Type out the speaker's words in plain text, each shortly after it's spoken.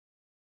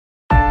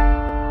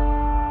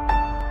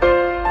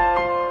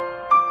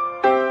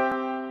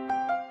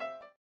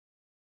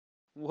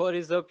What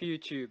is up,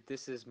 YouTube?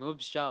 This is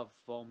Mubs Jav,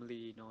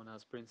 formerly known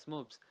as Prince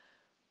Mubs.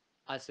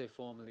 I say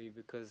formerly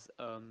because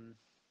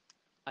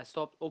I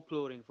stopped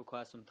uploading for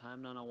quite some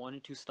time now, and I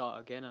wanted to start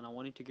again, and I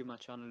wanted to give my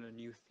channel a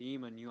new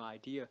theme, a new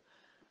idea.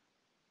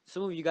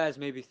 Some of you guys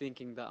may be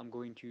thinking that I'm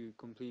going to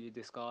completely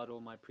discard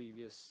all my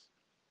previous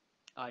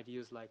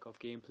ideas, like of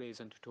gameplays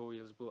and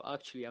tutorials, but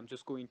actually, I'm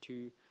just going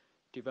to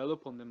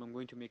develop on them. I'm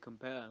going to make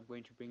compare. I'm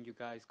going to bring you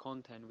guys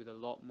content with a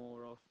lot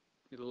more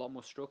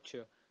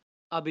structure.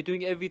 I'll be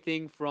doing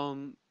everything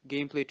from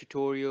gameplay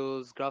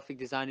tutorials, graphic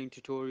designing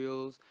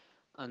tutorials,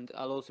 and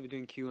I'll also be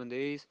doing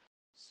Q&As.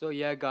 So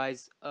yeah,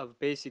 guys, I've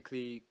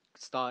basically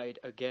started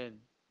again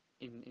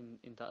in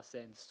that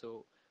sense.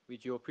 So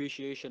with your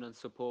appreciation and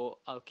support,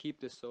 I'll keep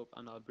this up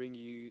and I'll bring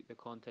you the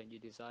content you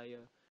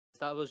desire.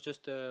 This was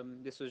just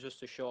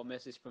a short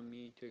message from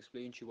me to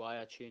explain to you why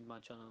I changed my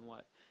channel and why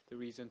the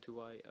reason to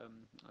why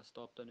I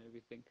stopped and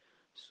everything.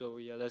 So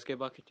yeah, let's get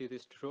back into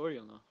this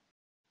tutorial now.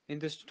 In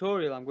this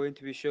tutorial, I'm going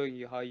to be showing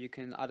you how you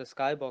can add a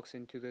skybox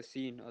into the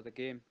scene or the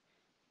game.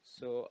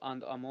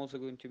 And I'm also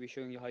going to be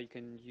showing you how you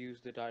can use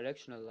the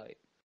directional light.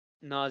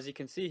 Now, as you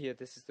can see here,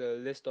 this is the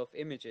list of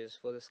images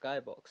for the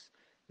skybox.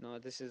 Now,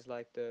 this is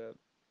like the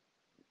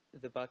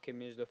back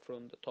image, the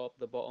front, the top,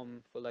 the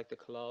bottom for like the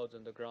clouds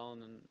and the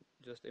ground and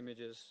just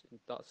images,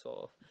 that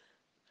sort of.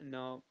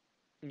 Now,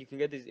 you can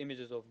get these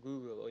images off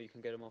Google, or you can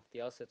get them off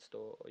the asset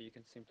store, or you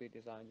can simply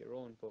design your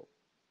own. But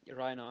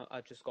right now,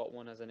 I just got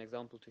one as an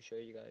example to show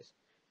you guys.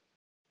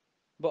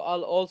 But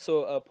I'll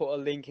also put a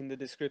link in the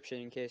description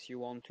in case you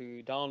want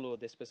to download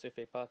this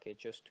specific package,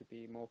 just to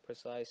be more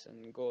precise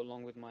and go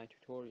along with my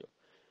tutorial.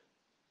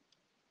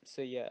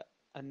 So yeah,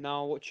 and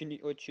now what you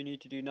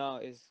need to do now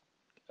is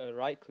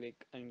right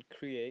click and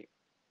create,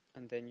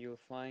 and then you'll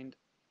find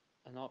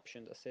an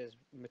option that says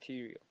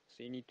material.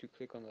 So you need to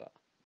click on that.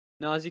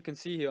 Now, as you can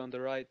see here on the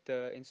right,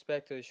 the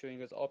inspector is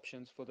showing us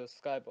options for the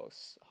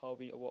skybox,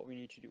 what we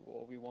need to do,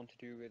 what we want to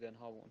do with, and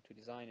how we want to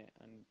design it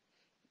and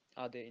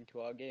add it into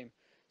our game.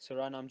 So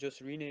right now I'm just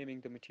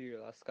renaming the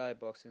material as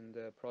Skybox in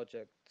the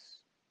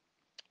projects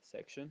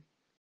section.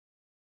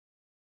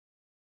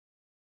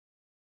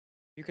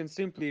 You can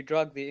simply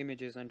drag the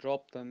images and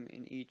drop them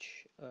in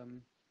each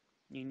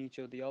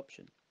of the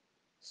options.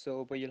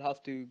 So, but you'll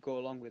have to go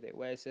along with it.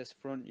 Where it says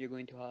front, you're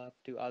going to have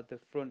to add the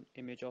front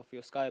image of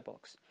your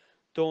skybox.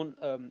 Don't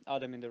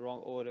add them in the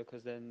wrong order,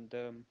 because then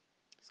the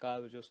sky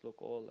will just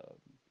look all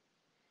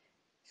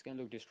it's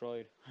gonna look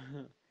destroyed.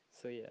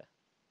 So yeah.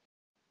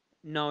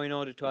 Now, in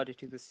order to add it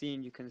to the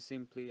scene, you can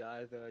simply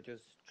either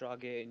just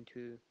drag it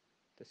into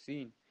the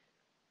scene,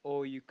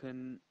 or you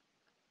can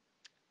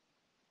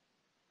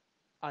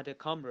add a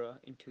camera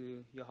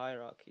into your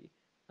hierarchy,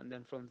 and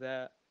then from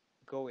there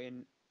go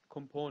in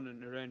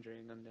component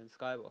rendering and then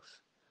skybox,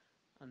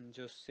 and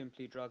just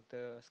simply drag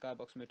the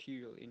skybox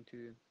material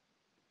into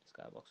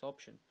skybox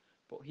option.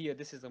 But here,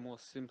 this is the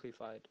most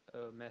simplified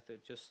method,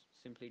 just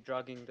simply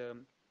dragging the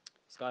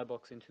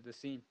skybox into the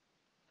scene.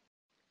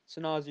 So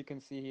now, as you can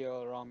see here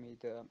around me,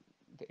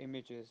 the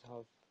images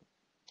have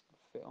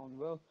fit on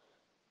well.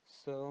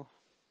 So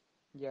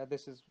yeah,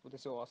 this is what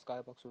a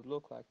skybox would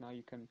look like. Now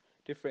you can,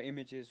 different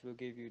images will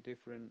give you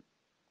different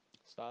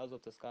styles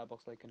of the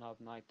skybox. Like you can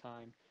have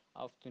nighttime,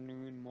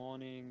 afternoon,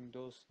 morning,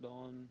 dusk,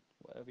 dawn,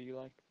 whatever you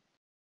like.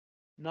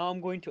 Now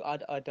I'm going to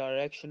add a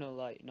directional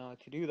light. Now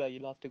to do that,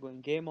 you'll have to go in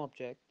game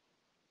object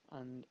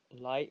and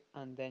light,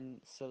 and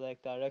then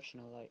select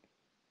directional light.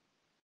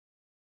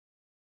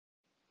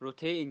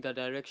 Rotating the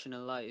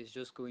directional light is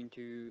just going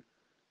to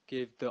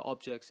give the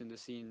objects in the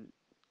scene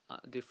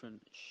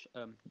different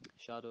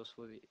shadows,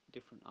 for the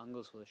different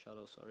angles for the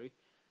shadows, sorry.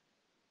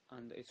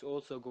 And it's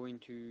also going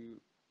to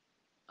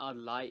add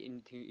light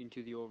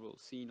into the overall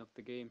scene of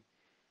the game.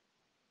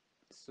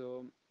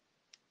 So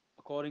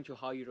according to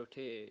how you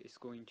rotate it, it's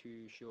going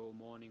to show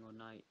morning or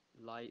night,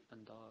 light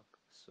and dark.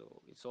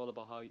 So it's all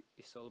about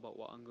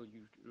what angle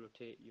you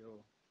rotate your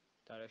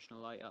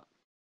directional light at.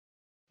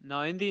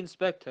 Now in the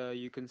inspector,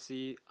 you can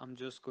see I'm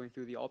just going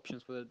through the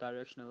options for the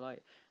directional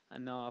light,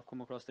 and now I've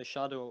come across the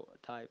shadow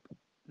type.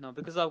 Now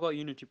because I've got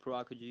Unity Pro,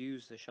 I could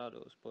use the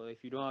shadows, but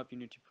if you don't have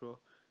Unity Pro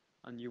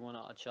and you want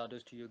to add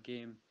shadows to your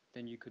game,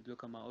 then you could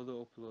look at my other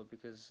upload,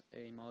 because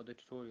in my other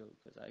tutorial,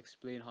 because I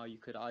explain how you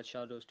could add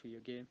shadows to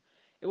your game.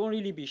 It won't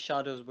really be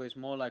shadows, but it's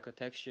more like a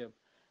texture.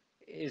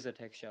 It is a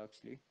texture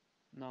actually.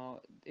 Now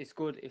it's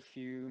good if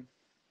you're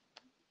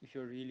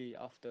really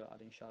after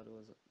adding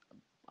shadows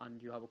and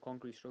you have a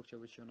concrete structure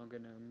which you're not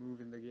gonna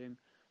move in the game,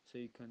 so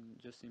you can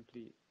just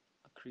simply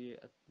create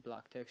a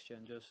black texture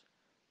and just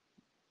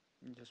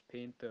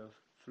paint the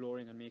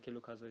flooring and make it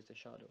look as though it's a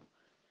shadow.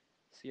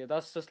 So yeah,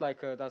 that's just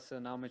like that's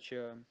an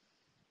amateur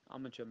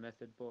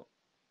method, but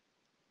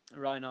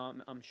right now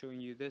I'm showing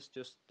you this,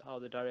 just how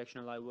the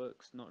directional light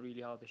works, not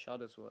really how the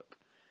shadows work.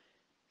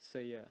 So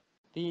yeah,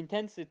 the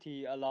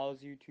intensity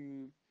allows you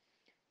to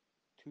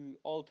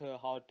alter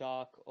how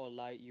dark or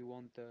light you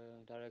want the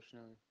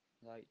directional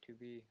light to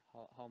be,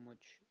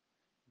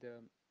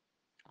 the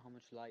how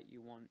much light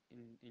you want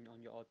in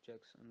on your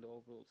objects and the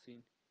overall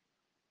scene.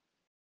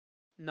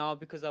 Now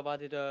because I've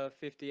added a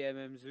 50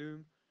 mm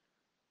zoom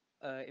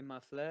in my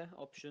flare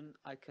option,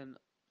 I can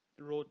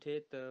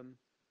rotate the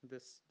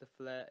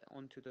flare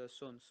onto the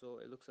sun, so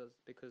it looks as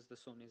because the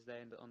sun is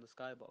there on the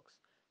skybox.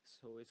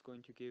 So it's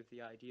going to give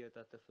the idea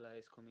that the flare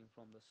is coming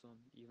from the sun,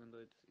 even though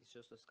it's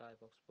just a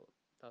skybox. But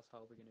that's how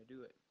we're gonna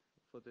do it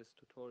for this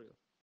tutorial.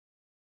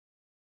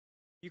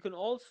 You can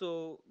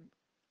also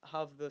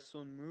have the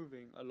sun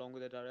moving along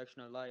with the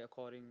directional light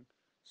according.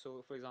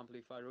 So, for example,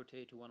 if I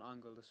rotate to one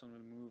angle, the sun will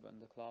move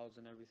and the clouds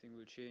and everything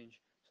will change.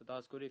 So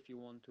that's good if you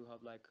want to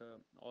have like a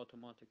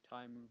automatic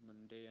time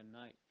movement day and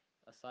night,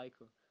 a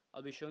cycle.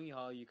 I'll be showing you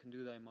how you can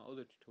do that in my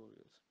other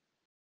tutorials.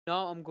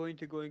 Now I'm going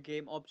to go in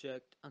game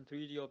object and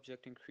 3D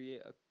object and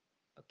create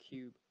a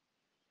cube.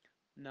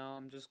 Now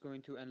I'm just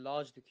going to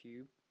enlarge the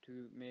cube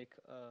to make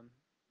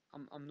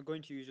I'm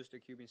going to use just a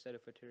cube instead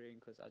of a terrain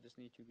because I just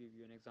need to give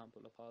you an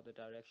example of how the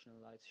directional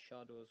lights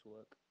shadows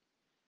work.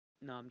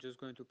 Now I'm just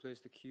going to place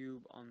the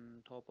cube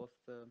on top of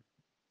the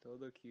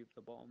other cube,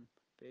 the bottom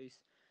base.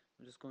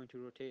 I'm just going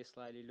to rotate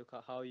slightly. Look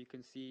at how you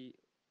can see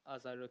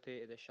as I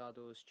rotate it, the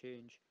shadows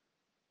change.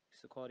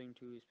 It's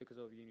because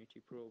of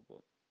Unity Pro,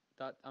 but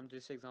that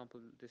this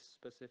example, this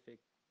specific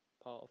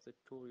part of the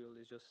tutorial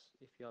is just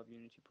if you have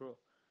Unity Pro.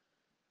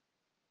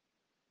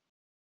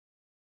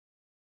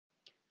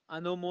 I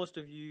know most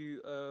of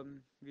you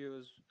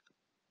viewers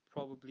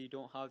probably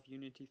don't have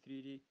Unity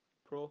 3D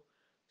Pro,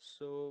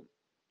 so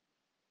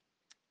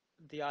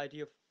the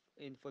idea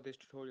in for this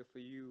tutorial for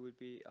you would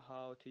be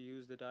how to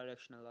use the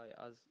directional light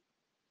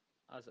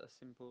as a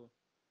simple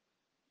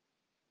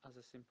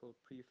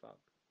prefab.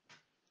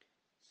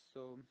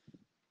 So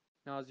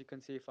now as you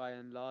can see, if I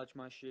enlarge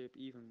my shape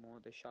even more,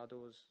 the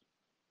shadows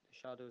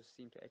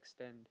seem to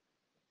extend.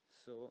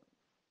 So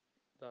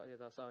yeah,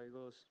 that's how it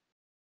goes.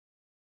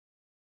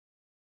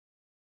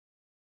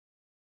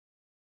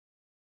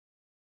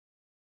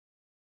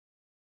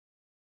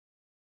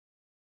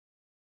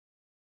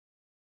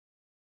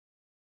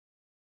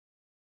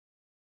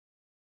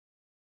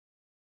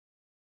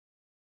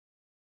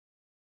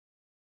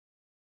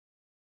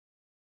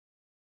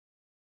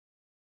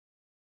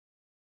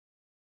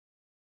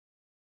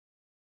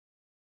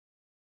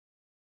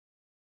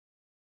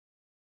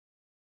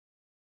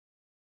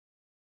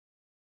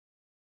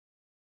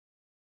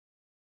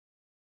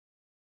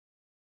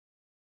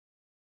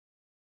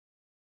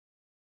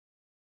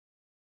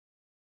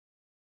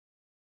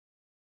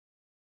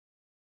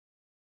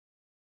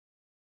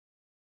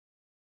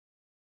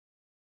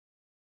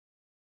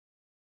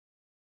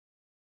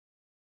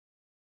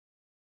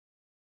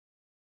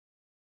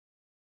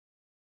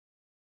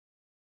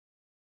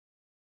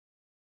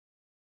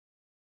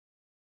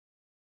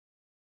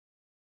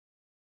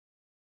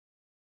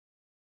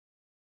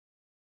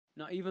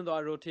 Now even though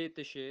I rotate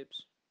the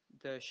shapes,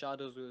 the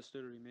shadows will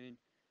still remain,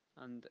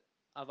 and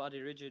I've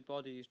added rigid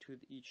bodies to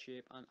each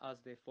shape, and as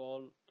they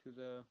fall to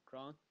the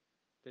ground,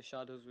 the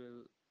shadows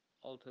will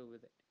alter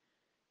with it.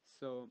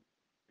 So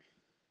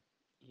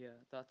yeah,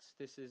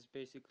 this is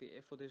basically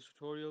it for this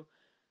tutorial.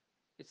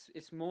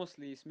 It's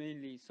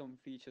mainly some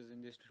features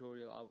in this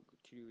tutorial I'll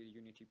to do with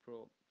Unity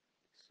Pro.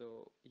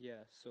 So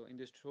yeah, so in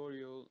this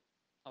tutorial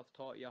I've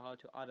taught you how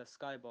to add a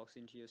skybox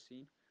into your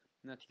scene.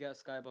 Now to get a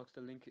skybox,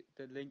 the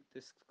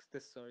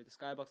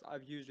skybox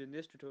I've used in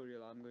this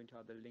tutorial, I'm going to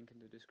have the link in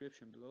the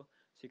description below,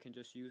 so you can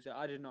just use it.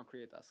 I did not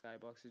create that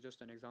skybox; it's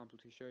just an example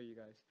to show you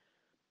guys.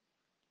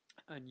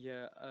 And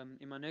yeah,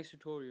 in my next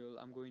tutorial,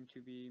 I'm going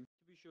to be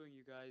showing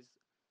you guys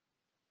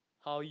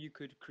how you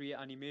could create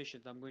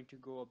animations. I'm going to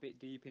go a bit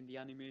deep in the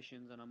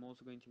animations, and I'm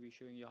also going to be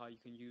showing you how you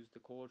can use the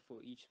code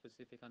for each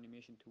specific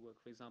animation to work.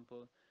 For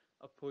example,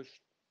 a push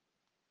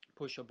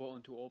a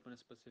button to open a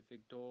specific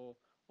door,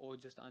 or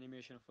just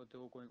animation of a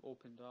door going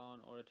open down,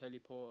 or a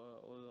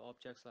teleporter, or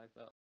objects like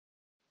that.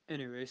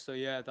 Anyway, so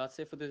yeah, that's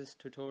it for this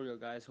tutorial,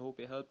 guys. Hope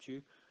it helped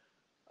you.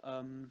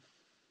 Um,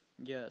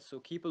 yeah,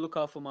 so keep a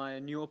lookout for my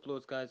new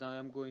uploads, guys. I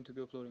am going to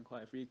be uploading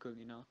quite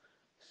frequently now.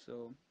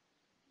 So,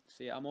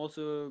 so yeah, I'm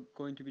also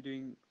going to be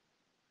doing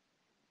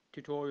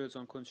tutorials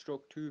on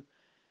Construct 2.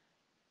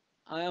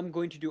 I am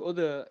going to do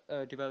other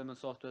development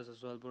softwares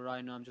as well, but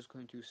right now I'm just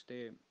going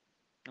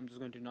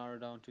to narrow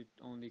down to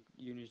only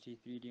Unity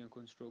 3D and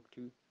Construct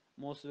 2.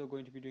 I'm also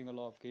going to be doing a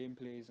lot of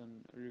gameplays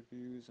and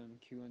reviews and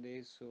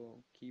Q&As, so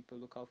keep a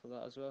lookout for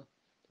that as well.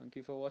 Thank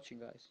you for watching,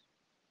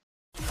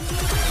 guys.